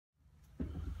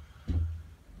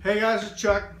Hey guys, it's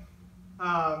Chuck.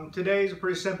 Today's a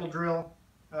pretty simple drill.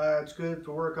 It's good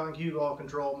for work on cue ball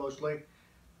control mostly,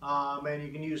 and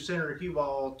you can use center cue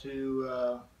ball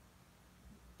to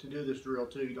do this drill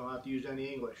too. You don't have to use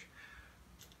any English.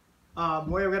 The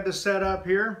way I've got this set up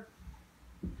here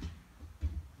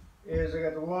is I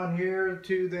got the 1 here,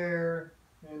 2 there,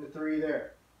 and the 3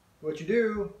 there. What you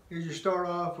do is you start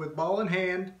off with ball in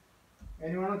hand,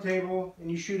 and you're on a table,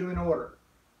 and you shoot them in order.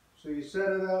 So you set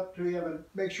it up to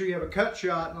make sure you have a cut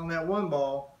shot on that 1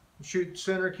 ball, and shoot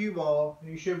center cue ball,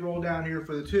 and you should roll down here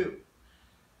for the 2.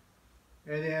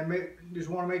 And then just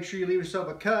want to make sure you leave yourself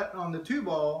a cut on the 2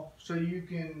 ball so you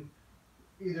can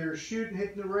either shoot and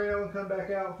hit the rail and come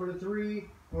back out for the 3,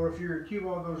 or if your cue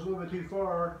ball goes a little bit too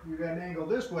far, you've got an angle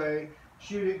this way,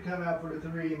 shoot it and come out for the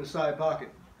 3 in the side pocket.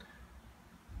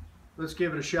 Let's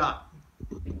give it a shot.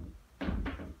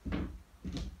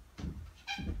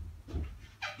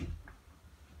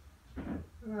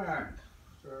 Alright,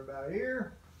 start about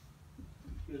here.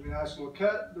 Gives me a nice little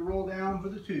cut to roll down for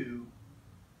the 2.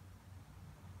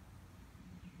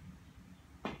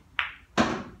 And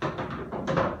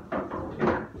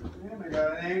I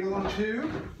got an angle on 2.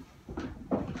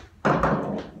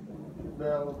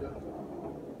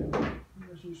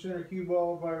 There's your center cue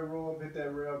ball. If I roll up, hit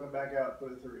that rail, come back out for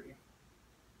the 3.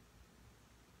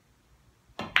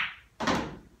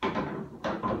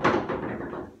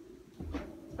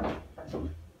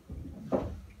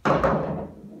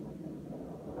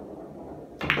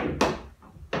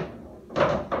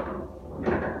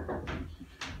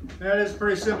 That is a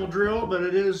pretty simple drill, but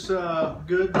it is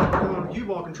good on cue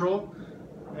ball control,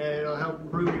 and it'll help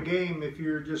improve your game if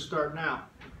you're just starting out.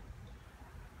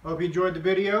 Hope you enjoyed the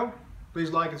video. Please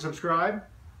like and subscribe.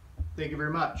 Thank you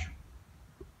very much.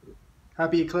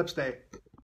 Happy Eclipse Day.